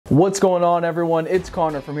What's going on, everyone? It's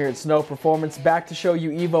Connor from here at Snow Performance, back to show you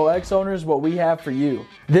Evo-X owners what we have for you.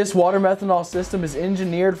 This water methanol system is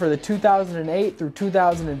engineered for the 2008 through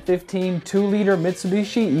 2015 2-liter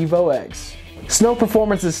Mitsubishi Evo-X. Snow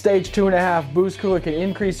Performance's stage 2.5 boost cooler can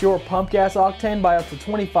increase your pump gas octane by up to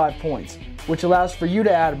 25 points, which allows for you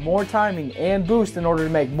to add more timing and boost in order to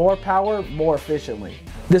make more power more efficiently.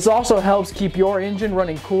 This also helps keep your engine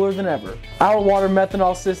running cooler than ever. Our water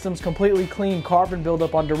methanol systems completely clean carbon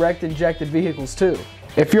buildup on direct injected vehicles too.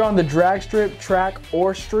 If you're on the drag strip, track,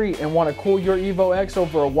 or street and want to cool your Evo-X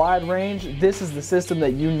over a wide range, this is the system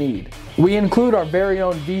that you need. We include our very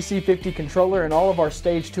own VC50 controller in all of our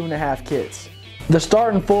stage 2.5 kits. The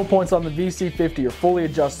start and full points on the VC50 are fully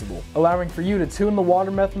adjustable, allowing for you to tune the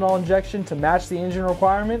water methanol injection to match the engine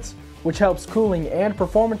requirements, which helps cooling and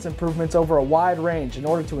performance improvements over a wide range in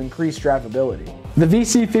order to increase drivability. The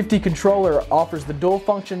VC50 controller offers the dual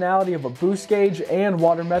functionality of a boost gauge and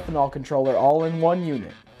water methanol controller all in one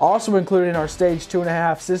unit. Also included in our stage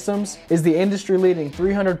 2.5 systems is the industry-leading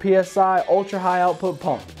 300 PSI ultra-high output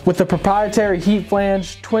pump with a proprietary heat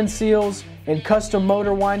flange, twin seals, and custom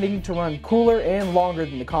motor winding to run cooler and longer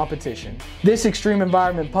than the competition. This extreme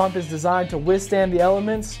environment pump is designed to withstand the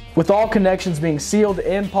elements, with all connections being sealed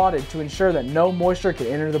and potted to ensure that no moisture can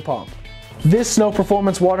enter the pump. This Snow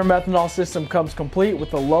Performance water methanol system comes complete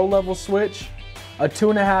with a low-level switch, a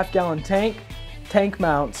 2.5-gallon tank, tank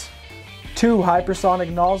mounts, 2 hypersonic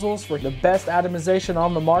nozzles for the best atomization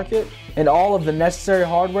on the market, and all of the necessary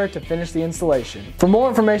hardware to finish the installation. For more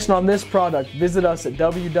information on this product, visit us at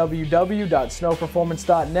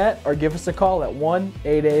www.snowperformance.net or give us a call at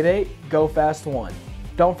 1-888-GO-FAST-1.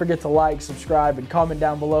 Don't forget to like, subscribe, and comment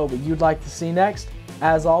down below what you'd like to see next.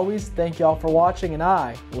 As always, thank y'all for watching, and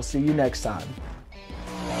I will see you next time.